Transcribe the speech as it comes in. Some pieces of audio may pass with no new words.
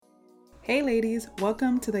Hey ladies,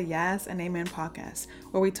 welcome to the Yas and Amen podcast,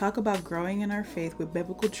 where we talk about growing in our faith with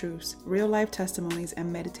biblical truths, real life testimonies,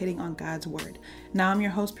 and meditating on God's word. Now I'm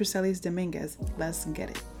your host, Priscelis Dominguez. Let's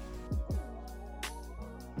get it.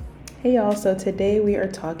 Hey y'all, so today we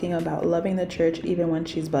are talking about loving the church even when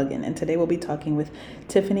she's bugging. And today we'll be talking with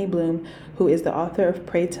Tiffany Bloom, who is the author of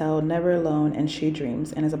Pray Tell, Never Alone, and She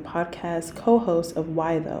Dreams, and is a podcast co-host of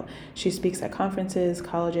Why Though. She speaks at conferences,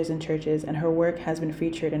 colleges, and churches, and her work has been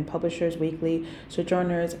featured in Publishers Weekly,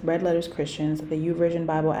 Sojourners, Red Letters Christians, the YouVersion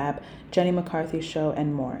Bible app, Jenny McCarthy's show,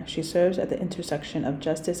 and more. She serves at the intersection of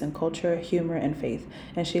justice and culture, humor, and faith,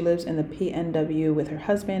 and she lives in the PNW with her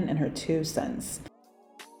husband and her 2 sons.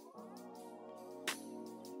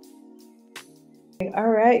 All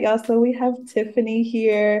right, y'all. So we have Tiffany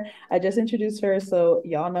here. I just introduced her, so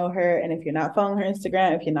y'all know her. And if you're not following her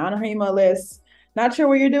Instagram, if you're not on her email list, not sure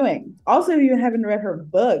what you're doing. Also, if you haven't read her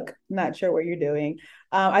book, not sure what you're doing.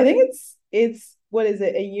 I think it's what is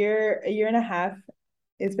it? A year and a half.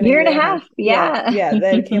 It's been a Year year and a and a half. half. Yeah. Yeah,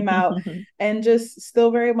 that it came out, and just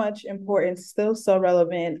still very much important, still so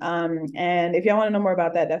relevant. And if y'all want to know more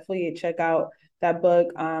about that, definitely check out that book.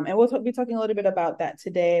 And we'll be talking a little bit about that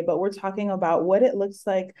today, but we're talking about what it looks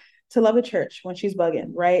like to love a church when she's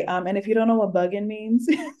bugging, right? And if you don't know what bugging means,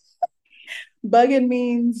 bugging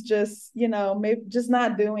means just, maybe just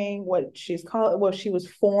not doing what she's called, what she was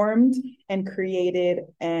formed and created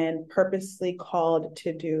and purposely called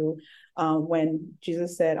to do, when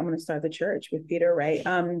Jesus said, I'm going to start the church with Peter, right?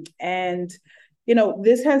 And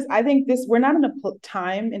this has, I think this, we're not in a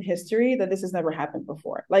time in history that this has never happened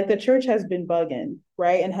before. Like the church has been bugging,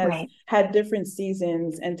 right? And has Right. had different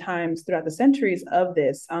seasons and times throughout the centuries of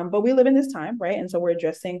this. But we live in this time, right? And so we're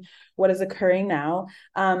addressing what is occurring now.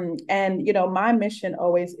 And, my mission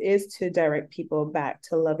always is to direct people back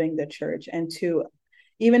to loving the church and to,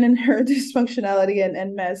 even in her dysfunctionality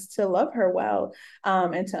and mess, to love her well,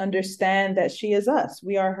 and to understand that she is us.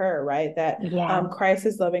 We are her, right? That Yeah. Christ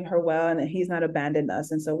is loving her well, and he's not abandoned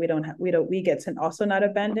us. And so we get to also not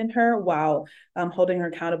abandon her while holding her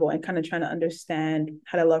accountable and kind of trying to understand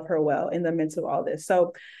how to love her well in the midst of all this.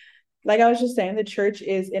 So, like I was just saying, the church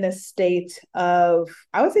is in a state of,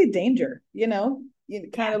 I would say, danger,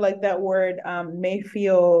 kind Yeah. of like that word may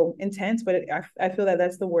feel intense, but I feel that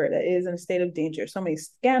that's the word. It is in a state of danger. So many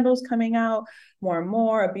scandals coming out, more and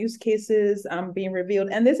more abuse cases being revealed.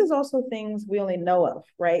 And this is also things we only know of,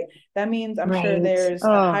 right? That means I'm sure Right. there's a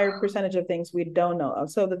Oh, higher percentage of things we don't know of.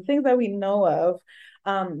 So the things that we know of,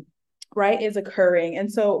 um, right, is occurring.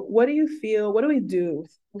 And so what do you feel, what do we do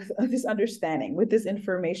with this understanding, with this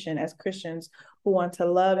information as Christians who want to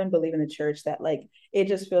love and believe in the church, that like it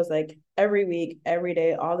just feels like every week, every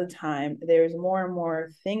day, all the time, there's more and more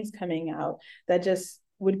things coming out that just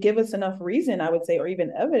would give us enough reason, I would say, or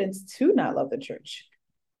even evidence to not love the church.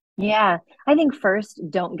 yeah. I think first,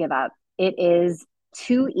 don't give up. It is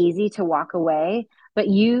too easy to walk away, but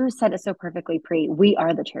you said it so perfectly, Pre. We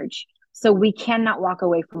are the church. So we cannot walk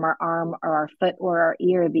away from our arm or our foot or our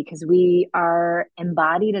ear because we are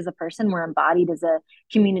embodied as a person. We're embodied as a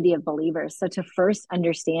community of believers. So to first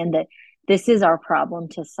understand that this is our problem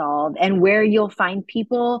to solve, and where you'll find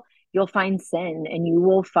people, you'll find sin, and you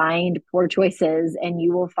will find poor choices, and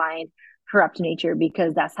you will find corrupt nature,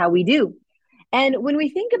 because that's how we do. And when we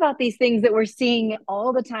think about these things that we're seeing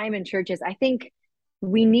all the time in churches, I think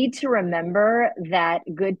we need to remember that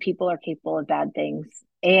good people are capable of bad things.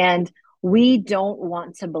 And we don't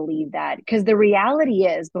want to believe that, because the reality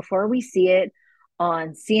is, before we see it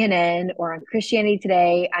on CNN or on Christianity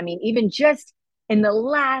Today, I mean, even just in the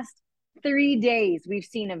last 3 days, we've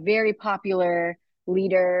seen a very popular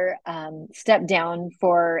leader step down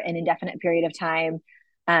for an indefinite period of time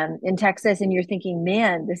in Texas, and you're thinking,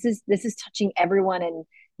 man, this is touching everyone, and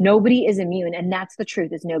nobody is immune. And that's the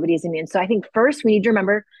truth, is nobody is immune. So I think first we need to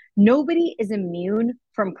remember nobody is immune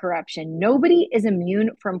from corruption. Nobody is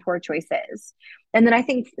immune from poor choices. And then I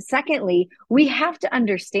think secondly, we have to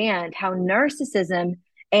understand how narcissism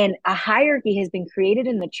and a hierarchy has been created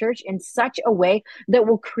in the church in such a way that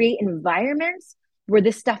will create environments where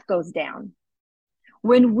this stuff goes down.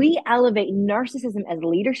 When we elevate narcissism as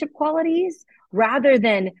leadership qualities rather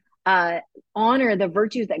than uh, honor the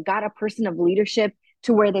virtues that got a person of leadership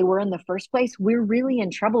to where they were in the first place, we're really in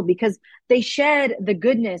trouble, because they shed the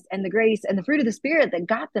goodness and the grace and the fruit of the spirit that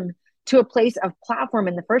got them to a place of platform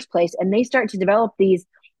in the first place. And they start to develop these,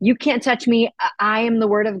 you can't touch me, I am the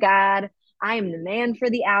word of God, I am the man for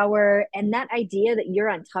the hour. And that idea that you're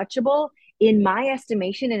untouchable, in my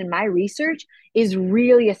estimation and in my research, is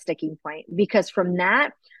really a sticking point, because from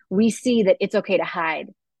that, we see that it's okay to hide.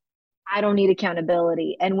 I don't need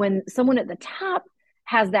accountability. And when someone at the top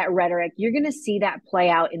has that rhetoric, you're going to see that play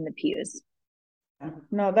out in the pews.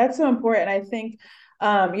 No, that's so important. I think,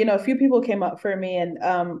 a few people came up for me, and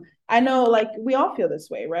I know like we all feel this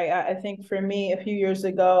way, right? I think for me, a few years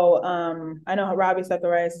ago, I know Ravi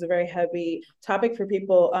Zacharias is a very heavy topic for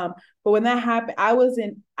people. But when that happened, I was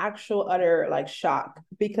in actual utter like shock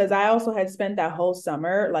because I also had spent that whole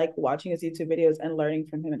summer like watching his YouTube videos and learning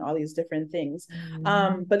from him and all these different things.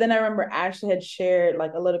 But then I remember Ashley had shared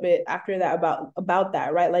like a little bit after that about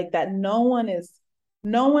that, right? Like that no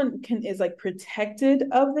one can is like protected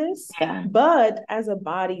of this, Yeah. but as a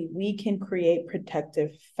body we can create protective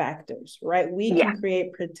factors, right? We Yeah. can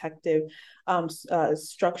create protective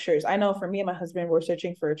structures. I know for me and my husband, we're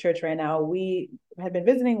searching for a church right now. We had been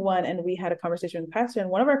visiting one and we had a conversation with the pastor, and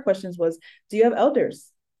one of our questions was, do you have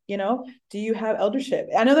elders? Do you have eldership?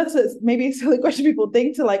 I know that's maybe a silly question people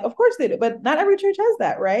think, to like, of course they do, but not every church has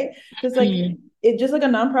that, right? Because like it just like a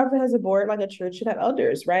nonprofit has a board, like a church should have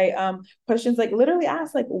elders, right? Questions like literally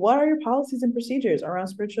ask like, what are your policies and procedures around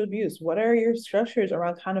spiritual abuse? What are your structures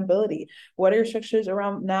around accountability? What are your structures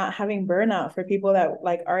around not having burnout for people that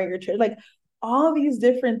like are at your church? Like all these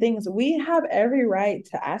different things we have every right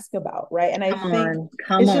to ask about, right? And I think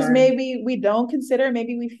Come it's just on. maybe we don't consider,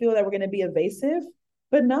 maybe we feel that we're going to be evasive,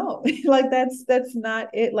 but no, like that's not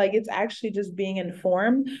it. Like it's actually just being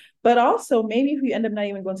informed. But also maybe if you end up not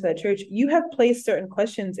even going to that church, you have placed certain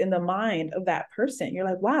questions in the mind of that person. You're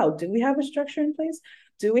like, wow, do we have a structure in place?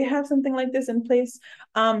 Do we have something like this in place?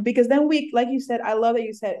 Because then we, like you said, I love that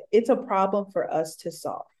you said it's a problem for us to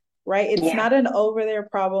solve, right? It's Yeah. not an over there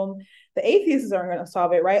problem. The atheists aren't going to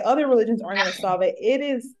solve it, right? Other religions aren't going to solve it. It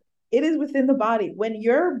is within the body. When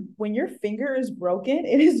your finger is broken,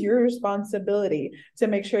 it is your responsibility to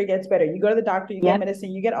make sure it gets better. You go to the doctor, you get Yep.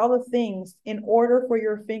 medicine, you get all the things in order for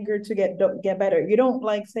your finger to get better. You don't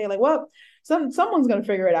like say like, well, someone's gonna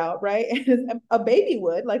figure it out, right? A baby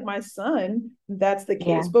would, like my son, that's the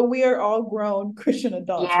Yeah. case. But we are all grown Christian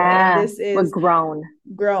adults, right? And Yeah. this We're is grown.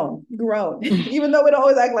 grown, even though we don't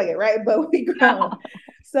always act like it, right? But we grown.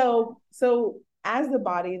 So as the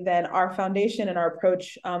body, then our foundation and our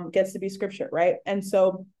approach gets to be scripture, right? And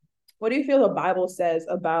so what do you feel the Bible says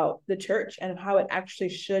about the church and how it actually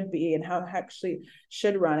should be and how it actually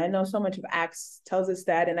should run? I know so much of Acts tells us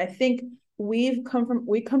that, and I think we come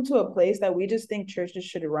to a place that we just think churches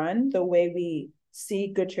should run the way we see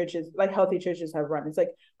good churches, like healthy churches, have run. It's like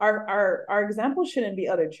our example shouldn't be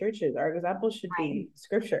other churches. Our example should Right. be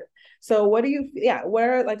scripture. So what do you, yeah, what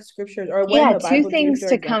are like scriptures, or what in Yeah, the Bible do you feel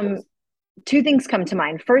are examples? two things come to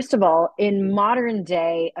mind. First of all, in modern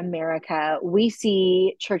day America, we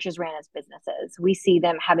see churches ran as businesses. We see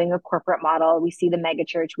them having a corporate model. We see the mega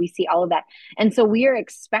church. We see all of that. And so we are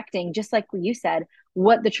expecting, just like you said,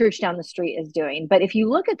 what the church down the street is doing. But if you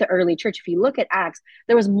look at the early church, if you look at Acts,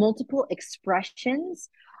 there was multiple expressions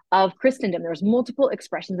of Christendom. There was multiple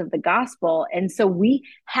expressions of the gospel. And so we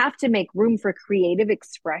have to make room for creative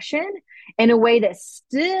expression in a way that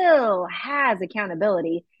still has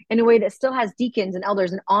accountability, in a way that still has deacons and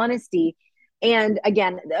elders and honesty. And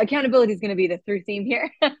again, accountability is going to be the through theme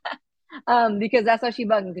here, because that's how she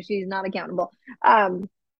bugs me, because she's not accountable.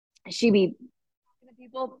 She be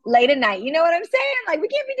people late at night. You know what I'm saying? Like we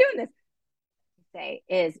can't be doing this. Say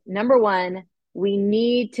is number one, we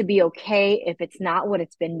need to be okay if it's not what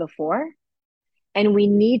it's been before. And we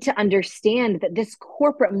need to understand that this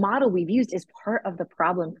corporate model we've used is part of the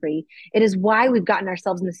problem, Pri. It is why we've gotten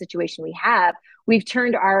ourselves in the situation we have. We've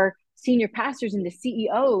turned our senior pastors into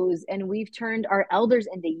CEOs, and we've turned our elders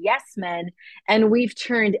into yes men, and we've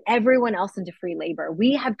turned everyone else into free labor.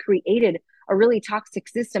 We have created a really toxic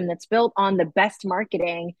system that's built on the best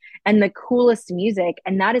marketing and the coolest music,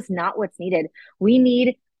 and that is not what's needed. We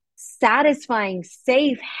need satisfying,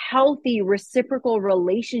 safe, healthy, reciprocal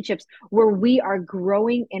relationships where we are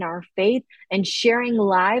growing in our faith and sharing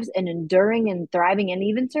lives and enduring and thriving and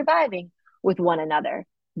even surviving with one another.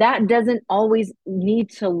 That doesn't always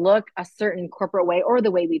need to look a certain corporate way or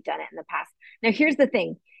the way we've done it in the past. Now, here's the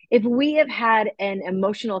thing. If we have had an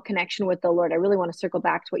emotional connection with the Lord, I really want to circle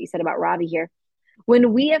back to what you said about Robbie here.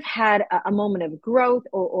 When we have had a moment of growth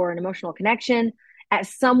or an emotional connection at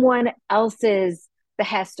someone else's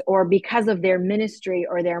behest or because of their ministry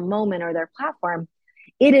or their moment or their platform,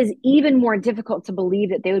 it is even more difficult to believe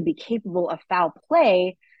that they would be capable of foul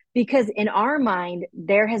play, because in our mind,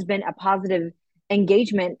 there has been a positive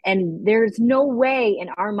engagement and there's no way in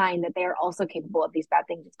our mind that they are also capable of these bad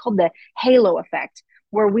things. It's called the halo effect,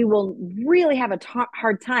 where we will really have a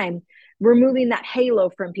hard time removing that halo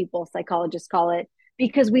from people, psychologists call it,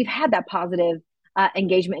 because we've had that positive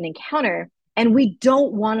engagement and encounter. And we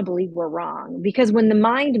don't want to believe we're wrong, because when the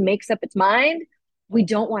mind makes up its mind, we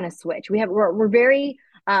don't want to switch. We're very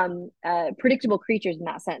predictable creatures in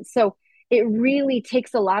that sense. So it really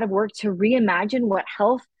takes a lot of work to reimagine what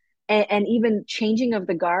health and even changing of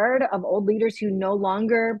the guard of old leaders who no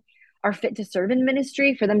longer are fit to serve in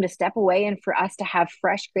ministry, for them to step away and for us to have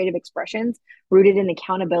fresh creative expressions rooted in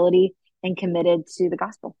accountability and committed to the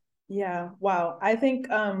gospel. Yeah, wow. I think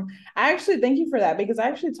I actually thank you for that, because I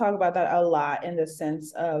actually talk about that a lot, in the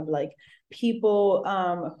sense of like people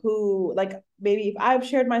who, like, maybe if I've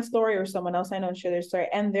shared my story or someone else I know share their story,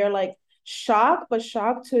 and they're like shocked, but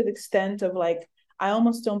shocked to the extent of like, I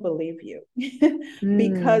almost don't believe you.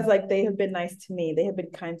 Because Mm. like they have been nice to me, they have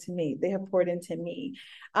been kind to me, they have poured into me.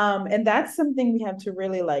 And that's something we have to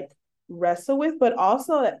really like wrestle with. But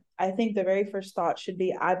also I think the very first thought should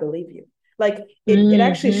be, I believe you. Like it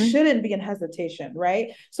actually Mm-hmm. shouldn't be in hesitation, right?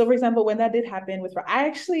 So for example, when that did happen with,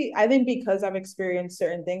 I think because I've experienced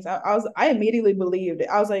certain things, I immediately believed it.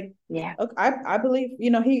 I was like, Yeah. okay, I believe,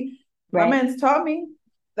 my Right. man's taught me,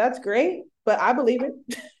 that's great, but I believe it.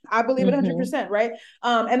 I believe it Mm-hmm. 100%, right?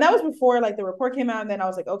 And that was before like the report came out, and then I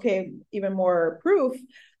was like, okay, even more proof.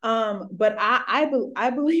 But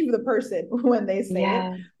I believe the person when they say it,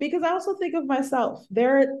 Yeah. because I also think of myself.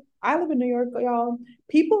 I live in New York, y'all.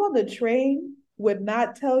 People on the train would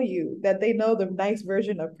not tell you that they know the nice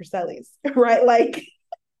version of Perselli's, right? Like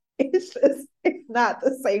it's not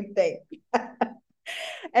the same thing.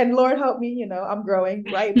 And Lord help me, I'm growing,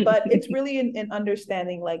 right? But it's really in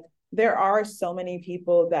understanding, like, there are so many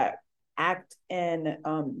people that act and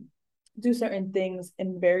do certain things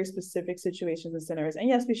in very specific situations and scenarios. And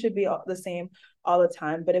yes, we should be the same all the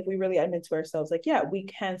time. But if we really admit to ourselves, like, yeah, we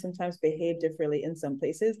can sometimes behave differently in some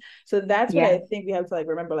places. So that's what Yeah. I think we have to like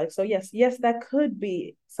remember. Like, so yes, that could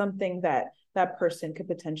be something that person could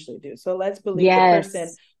potentially do. So let's believe the person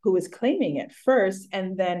Yes. who is claiming it first,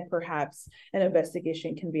 and then perhaps an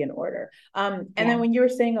investigation can be in order. And then Yeah. when you were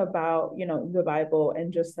saying about, the Bible,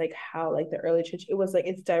 and just like how like the early church, it was like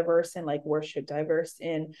it's diverse in like worship, diverse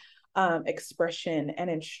in expression and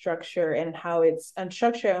in structure, and how it's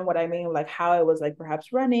unstructured, and what I mean, like how it was like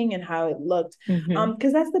perhaps running and how it looked. Mm-hmm.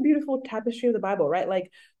 Because that's the beautiful tapestry of the Bible, right?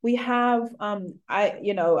 Like we have I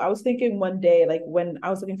was thinking one day, like when I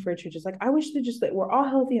was looking for a church, it's like I wish they just like we're all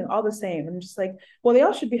healthy and all the same. And I'm just like, well, they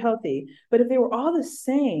all should be healthy, but if they were all the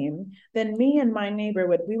same, then me and my neighbor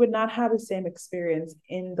we would not have the same experience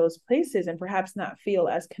in those places, and perhaps not feel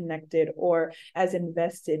as connected or as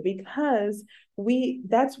invested, because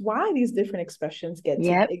that's why these different expressions get to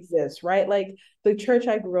Yep. exist, right? Like the church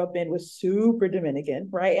I grew up in was super Dominican,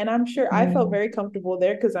 right? And I'm sure I felt Mm. very comfortable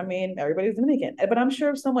there, because I mean everybody's Dominican. But I'm sure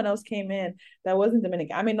if someone else came in that wasn't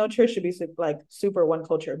Dominican, I mean, no church should be like super one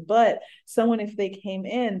culture, but someone, if they came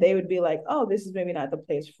in, they would be like, oh, this is maybe not the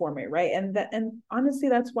place for me, right? And honestly,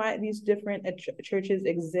 that's why these different churches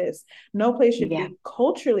exist. No place should Yeah. be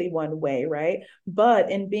culturally one way, right? But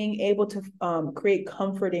in being able to create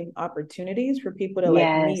comforting opportunities for people to like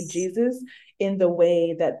meet Yes. Jesus in the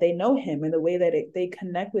way that they know him, in the way that they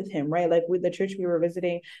connect with him, right? Like with the church we were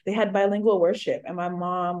visiting, they had bilingual worship, and my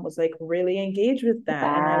mom was like really engaged with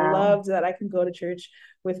that, and I Wow. loved that I can go to church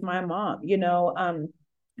with my mom.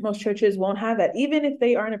 Most churches won't have that, even if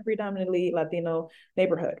they are in a predominantly Latino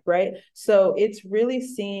neighborhood, right? So it's really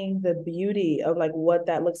seeing the beauty of like what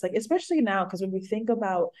that looks like, especially now, because when we think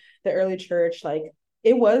about the early church, like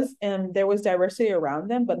it was, and there was diversity around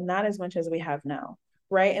them, but not as much as we have now,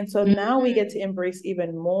 right? And so now we get to Mm. embrace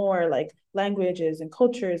even more like languages and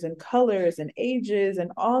cultures and colors and ages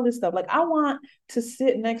and all this stuff. Like I want to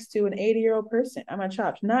sit next to an 80-year-old person at my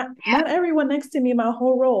chops. Not Yep. everyone next to me, my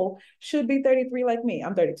whole row should be 33 like me.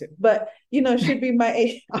 I'm 32, but should be my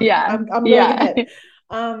age. Yeah. I'm going Yeah. ahead.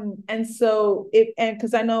 And so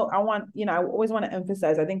because I know I always want to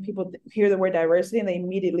emphasize, I think people hear the word diversity and they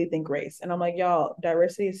immediately think race. And I'm like, y'all,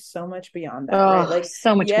 diversity is so much beyond that, right? Oh, Like,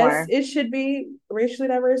 so much yes, more. it should be racially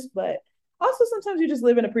diverse, but also sometimes you just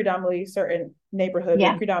live in a predominantly certain neighborhood with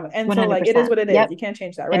Yeah. predominant, and so like it is 100%. what it is. Yep. You can't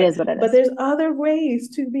change that, It right? is what it But is. there's other ways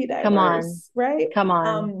to be Come on. diverse, right? Come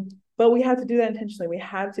on. But we have to do that intentionally. We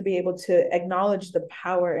have to be able to acknowledge the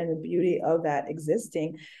power and the beauty of that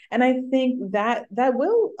existing. And I think that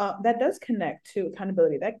does connect to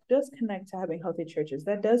accountability. That does connect to having healthy churches.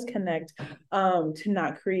 That does connect to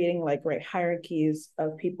not creating like right hierarchies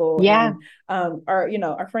of people. Yeah. And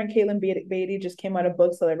our friend Caitlin Beatty just came out a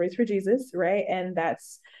book, Celebrities for Jesus, right? And I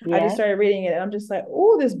just Yeah. started reading it, and I'm just like,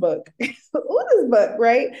 oh, this book, oh, this book,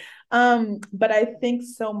 right? But I think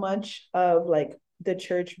so much of like the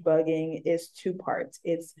church bugging is two parts.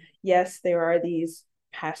 It's, yes, there are these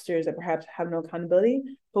pastors that perhaps have no accountability.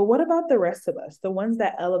 But what about the rest of us, the ones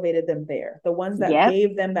that elevated them there, the ones that Yep.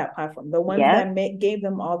 gave them that platform, the ones Yep. that gave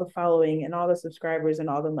them all the following and all the subscribers and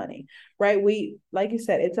all the money, right? We, like you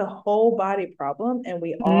said, it's a whole body problem, and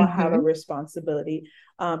we all have a Mm-hmm. responsibility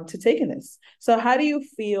to taking this. So how do you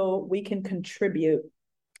feel we can contribute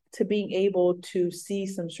to being able to see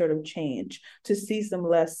some sort of change, to see some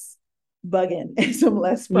less bugging and some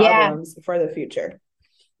less Yeah. problems for the future?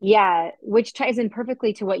 Yeah, which ties in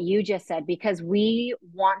perfectly to what you just said, because we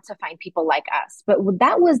want to find people like us. But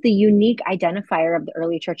that was the unique identifier of the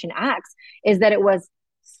early church in Acts, is that it was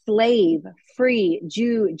slave, free,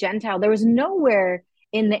 Jew, Gentile. There was nowhere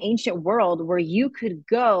in the ancient world where you could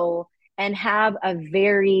go and have a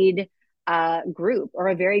varied group or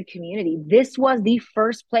a varied community. This was the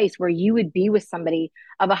first place where you would be with somebody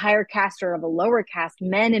of a higher caste or of a lower caste,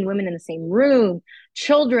 men and women in the same room,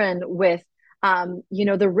 children with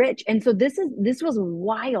the rich. And so this was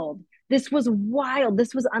wild. This was wild.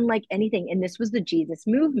 This was unlike anything. And this was the Jesus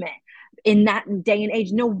movement in that day and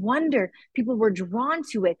age. No wonder people were drawn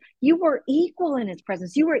to it. You were equal in his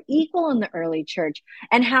presence. You were equal in the early church.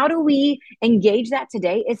 And how do we engage that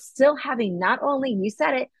today? It's still having not only, you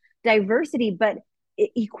said it, diversity, but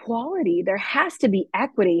equality. There has to be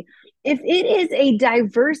equity. If it is a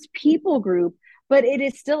diverse people group, but it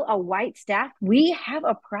is still a white staff, we have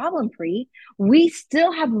a problem, Pri. We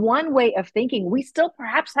still have one way of thinking. We still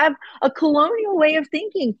perhaps have a colonial way of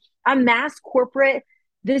thinking, a mass corporate,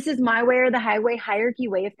 this is my way or the highway hierarchy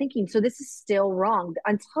way of thinking. So this is still wrong.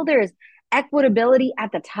 Until there is equitability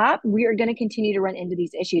at the top, we are going to continue to run into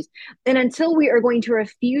these issues. And until we are going to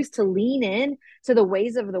refuse to lean in to the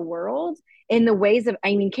ways of the world, in the ways of,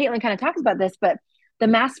 I mean, Caitlin kind of talks about this, but the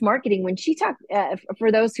mass marketing, when she talked,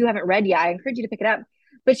 for those who haven't read yet, I encourage you to pick it up.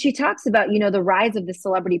 But she talks about, the rise of the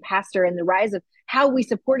celebrity pastor and the rise of how we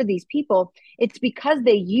supported these people. It's because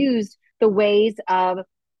they used the ways of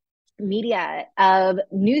media, of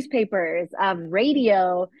newspapers, of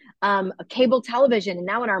radio, cable television, and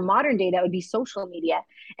now in our modern day, that would be social media.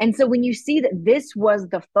 And so when you see that this was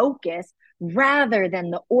the focus, rather than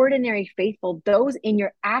the ordinary faithful, those in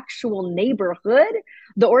your actual neighborhood,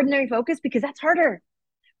 the ordinary focus, because that's harder.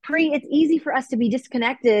 Pri, it's easy for us to be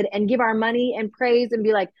disconnected and give our money and praise and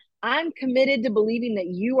be like, I'm committed to believing that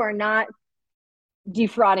you are not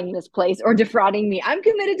defrauding this place or defrauding me. I'm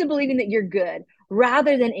committed to believing that you're good,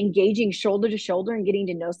 rather than engaging shoulder to shoulder and getting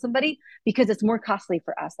to know somebody, because it's more costly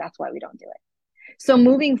for us. That's why we don't do it. So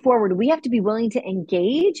moving forward, we have to be willing to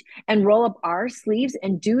engage and roll up our sleeves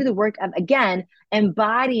and do the work of, again,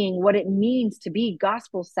 embodying what it means to be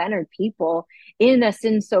gospel-centered people in a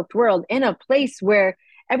sin-soaked world, in a place where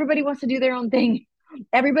everybody wants to do their own thing.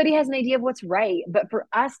 Everybody has an idea of what's right. But for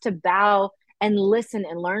us to bow and listen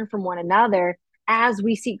and learn from one another as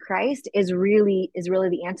we seek Christ is really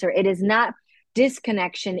the answer. It is not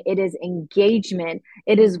disconnection, it is engagement,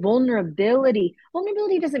 it is vulnerability.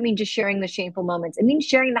 Vulnerability doesn't mean just sharing the shameful moments, it means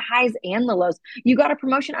sharing the highs and the lows. You got a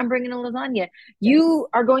promotion, I'm bringing a lasagna. You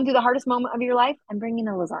are going through the hardest moment of your life, I'm bringing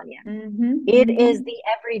a lasagna. Mm-hmm, it mm-hmm. is the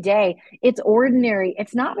everyday, it's ordinary,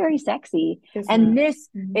 it's not very sexy. And this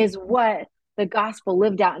is what the gospel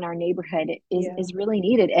lived out in our neighborhood is really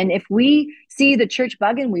needed. And if we see the church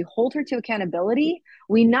bugging, we hold her to accountability.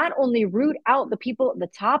 We not only root out the people at the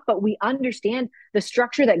top, but we understand the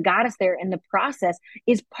structure that got us there, and the process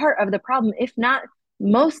is part of the problem, if not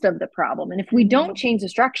most of the problem. And if we don't change the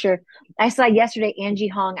structure, I saw yesterday Angie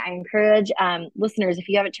Hong. I encourage listeners, if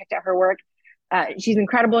you haven't checked out her work, she's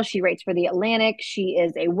incredible. She writes for The Atlantic. She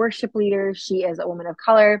is a worship leader. She is a woman of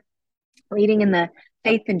color leading in the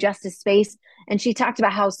faith and justice space. And she talked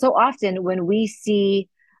about how so often when we see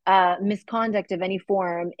misconduct of any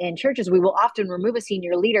form in churches, we will often remove a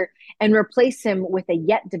senior leader and replace him with a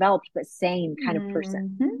yet developed but same kind of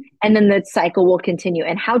person. And then the cycle will continue.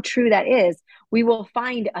 And how true that is, we will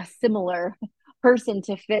find a similar person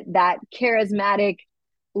to fit that charismatic,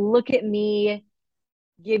 look at me,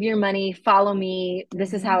 give your money, follow me,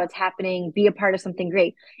 this is how it's happening, be a part of something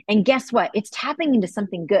great. And guess what? It's tapping into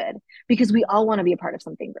something good, because we all want to be a part of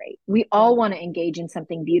something great. We all want to engage in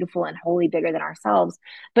something beautiful and wholly bigger than ourselves.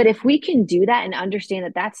 But if we can do that and understand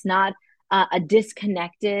that that's not a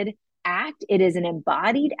disconnected act, it is an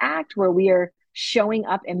embodied act where we are showing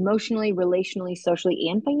up emotionally, relationally, socially,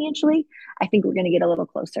 and financially, I think we're going to get a little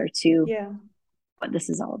closer to what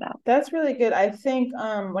this is all about. That's really good. I think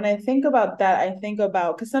when I think about that, I think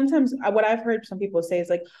about, because sometimes what I've heard some people say is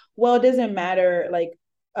like, well, it doesn't matter, like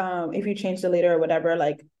if you change the leader or whatever,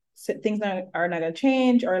 like things are not going to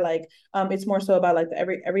change, or like it's more so about like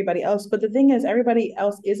everybody else. But the thing is, everybody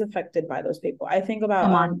else is affected by those people. I think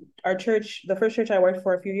about our church, the first church I worked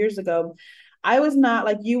for a few years ago. I was not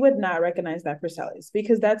like, you would not recognize that for Sally's,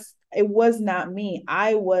 because it was not me.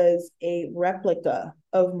 I was a replica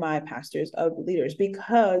of my pastors, of leaders,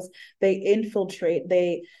 because they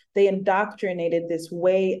indoctrinated this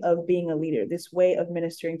way of being a leader, this way of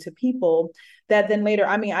ministering to people, that then later,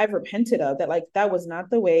 I mean, I've repented of that. Like, that was not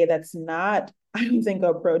the way. That's not, I don't think,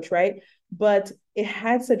 approach, right? But it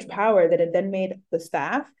had such power that it then made the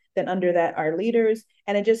staff, then under that our leaders,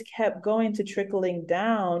 and it just kept going to trickling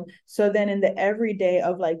down. So then in the everyday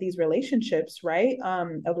of like these relationships, right,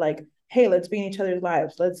 of like, hey, let's be in each other's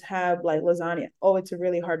lives, let's have like lasagna, oh, it's a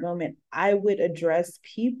really hard moment, I would address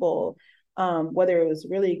people, whether it was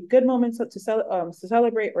really good moments to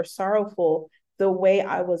celebrate or sorrowful, the way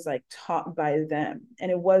I was like taught by them.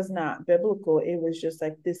 And it was not biblical. It was just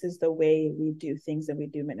like, this is the way we do things and we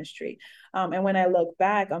do ministry. And when I look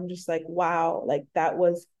back, I'm just like, wow, like that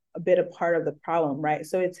was a bit a part of the problem, right?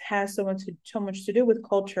 So it has so much to do with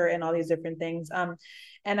culture and all these different things.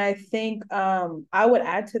 And I think I would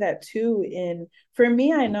add to that too. For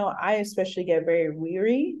me, I know I especially get very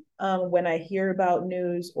weary when I hear about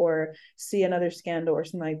news or see another scandal or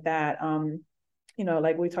something like that.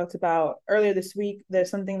 Like we talked about earlier this week, there's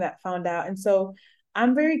something that found out. And so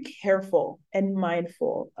I'm very careful and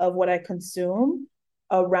mindful of what I consume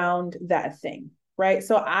around that thing, right?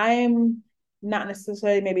 So I'm not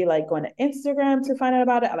necessarily maybe like going to Instagram to find out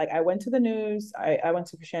about it. Like I went to the news, I went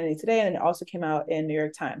to Christianity Today, and it also came out in New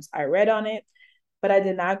York Times. I read on it, but I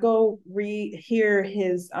did not go hear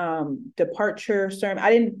his departure sermon.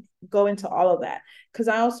 I didn't go into all of that, because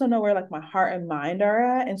I also know where like my heart and mind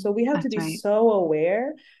are at. And so we have to That's be right. so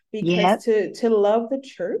aware, because Yep. to love the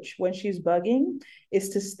church when she's bugging is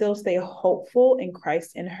to still stay hopeful in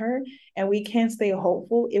Christ in her. And we can't stay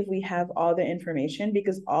hopeful if we have all the information,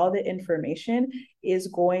 because all the information is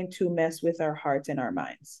going to mess with our hearts and our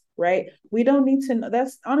minds, right? We don't need to know.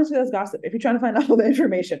 That's honestly, that's gossip. If you're trying to find out all the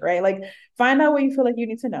information, right? Like, find out what you feel like you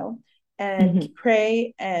need to know, and Mm-hmm.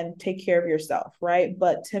 pray and take care of yourself, right?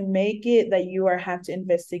 But to make it that you have to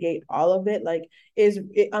investigate all of it, like,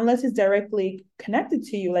 unless it's directly connected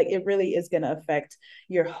to you, like it really is going to affect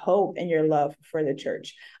your hope and your love for the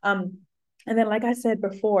church. And then, like I said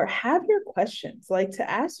before, have your questions. Like, to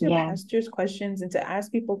ask your Yeah. pastors questions and to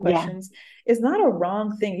ask people Yeah. questions is not a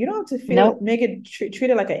wrong thing. You don't have to Nope. make it treat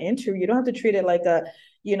it like an interview. You don't have to treat it like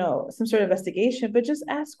some sort of investigation, but just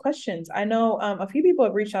ask questions. I know a few people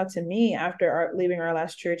have reached out to me after leaving our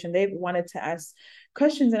last church, and they've wanted to ask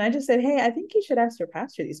questions. And I just said, hey, I think you should ask your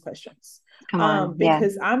pastor these questions, Come on. Yeah.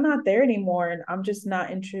 because I'm not there anymore, and I'm just not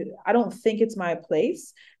interested. I don't think it's my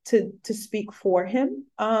place to speak for him.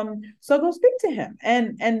 So go speak to him,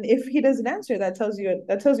 and if he doesn't answer, that tells you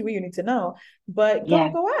what you need to know. But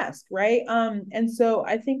Yeah. go ask, right? And so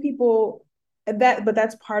I think people but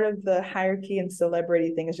that's part of the hierarchy and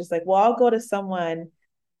celebrity thing. It's just like, well, I'll go to someone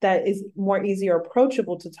that is more easier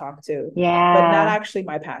approachable to talk to, but not Yeah. actually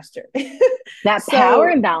my pastor. That power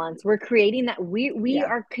So imbalance, we're creating that. We yeah.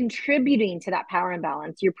 are contributing to that power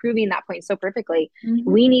imbalance. You're proving that point so perfectly. Mm-hmm.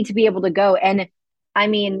 We need to be able to go. And I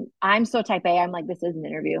mean, I'm so type A. I'm like, this is an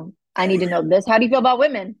interview. I need to know this. How do you feel about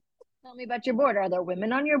women? Tell me about your board. Are there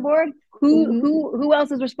women on your board? Who Mm-hmm. who who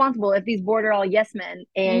else is responsible if these board are all yes men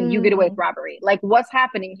and you get away with Mm-hmm. robbery? Like, what's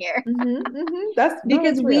happening here? Mm-hmm. Mm-hmm. That's no,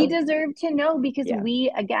 Because that's we real. deserve to know, because Yeah.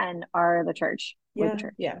 we again are the church. We're the Yeah.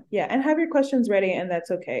 church. Yeah. Yeah. And have your questions ready, and that's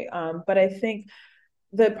okay. But I think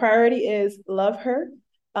the priority is love her.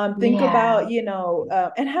 Think Yeah.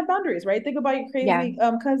 about, and have boundaries, right? Think about your Yeah. crazy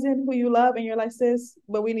cousin who you love, and you're like, sis,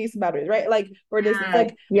 but we need some boundaries, right? Like, or this, Yeah.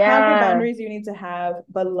 like, have the Yeah. boundaries you need to have,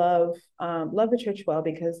 but love the church well,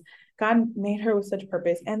 because God made her with such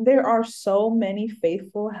purpose. And there are so many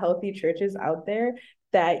faithful, healthy churches out there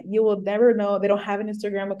that you will never know. They don't have an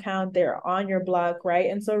Instagram account, they're on your block, right?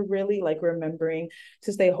 And so, really, like, remembering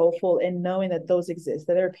to stay hopeful and knowing that those exist,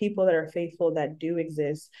 that there are people that are faithful that do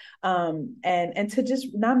exist, and to just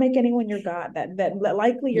not make anyone your god, that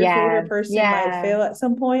likely your Yeah. favorite person might Yeah. fail at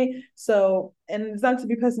some point. So, and it's not to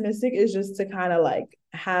be pessimistic, it's just to kind of like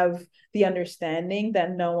have the understanding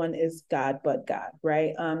that no one is God but God,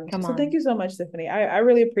 right? Come So thank on. you so much, Tiffany. I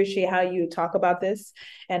really appreciate how you talk about this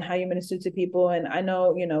and how you minister to people. And I know,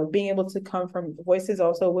 being able to come from voices,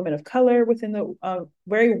 also women of color within the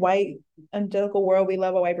very white evangelical world. We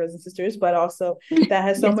love our white brothers and sisters, but also that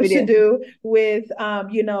has so Yes, we much to do. do with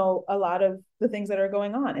a lot of the things that are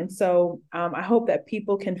going on. And so I hope that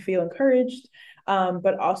people can feel encouraged,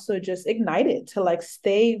 but also just ignited to like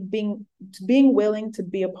stay being willing to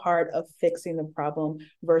be a part of fixing the problem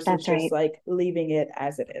versus That's just right. like leaving it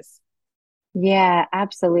as it is. Yeah,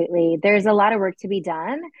 absolutely. There's a lot of work to be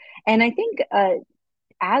done. And I think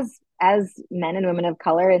as as men and women of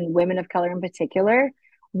color, and women of color in particular,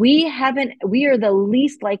 we are the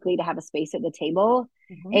least likely to have a space at the table.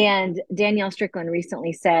 Mm-hmm. And Danielle Strickland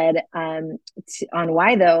recently said on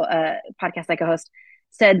Why Though, a podcast I co-host,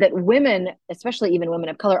 said that women, especially even women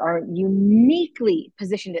of color, are uniquely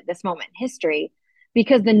positioned at this moment in history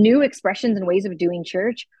because the new expressions and ways of doing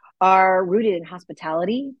church are rooted in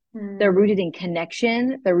hospitality. They're rooted in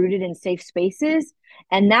connection. They're rooted in safe spaces.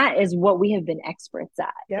 And that is what we have been experts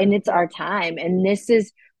at. Yep, and it's our time. And this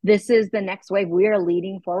is the next wave. We are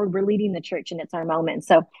leading forward. We're leading the church, and it's our moment.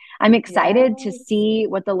 So I'm excited to see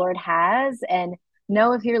what the Lord has, and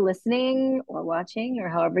know if you're listening or watching or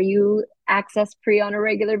however you access Pre on a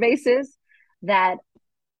regular basis, that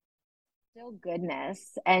still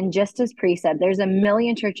goodness. And just as Pre said, there's a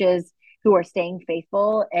million churches who are staying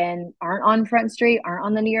faithful and aren't on Front Street, aren't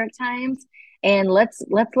on the New York Times. And let's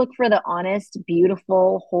look for the honest,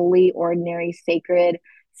 beautiful, holy, ordinary, sacred,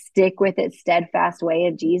 stick with it, steadfast way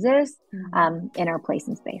of Jesus in our place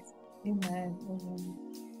and space. Amen. Amen.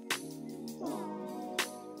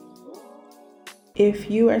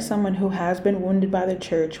 If you are someone who has been wounded by the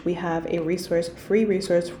church, we have a free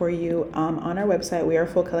resource for you on our website,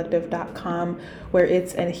 wearefullcollective.com, where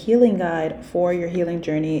it's a healing guide for your healing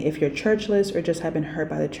journey if you're churchless or just have been hurt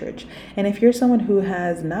by the church. And if you're someone who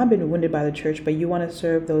has not been wounded by the church, but you want to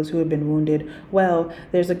serve those who have been wounded, well,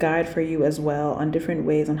 there's a guide for you as well on different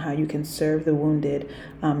ways on how you can serve the wounded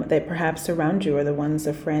that perhaps surround you, or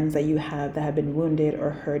the friends that you have that have been wounded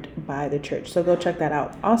or hurt by the church. So go check that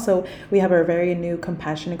out. Also, we have our very new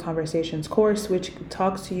Compassionate Conversations course, which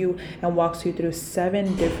talks to you and walks you through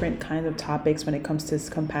 7 different kinds of topics when it comes to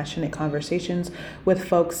compassionate conversations with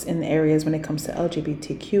folks in the areas when it comes to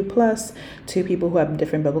LGBTQ+, to people who have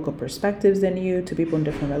different biblical perspectives than you, to people in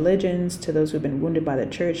different religions, to those who've been wounded by the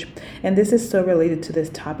church. And this is so related to this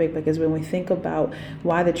topic because when we think about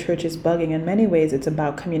why the church is bugging, in many ways it's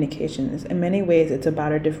about communications. In many ways it's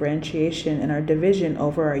about our differentiation and our division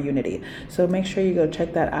over our unity. So make sure you go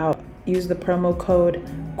check that out. Use the promo code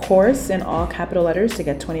COURSE in all capital letters to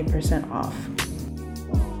get 20% off.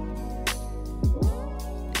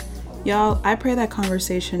 Y'all, I pray that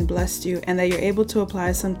conversation blessed you and that you're able to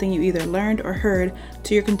apply something you either learned or heard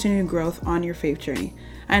to your continued growth on your faith journey.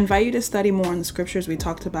 I invite you to study more on the scriptures we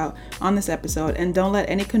talked about on this episode, and don't let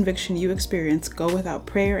any conviction you experience go without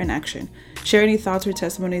prayer and action. Share any thoughts or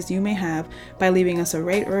testimonies you may have by leaving us a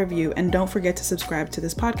rate or review, and don't forget to subscribe to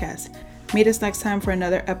this podcast. Meet us next time for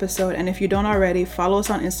another episode, and if you don't already, follow us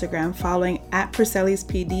on Instagram following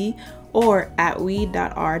 @PriscellisPD or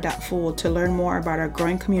 @we.r.fool to learn more about our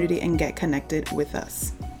growing community and get connected with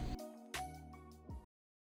us.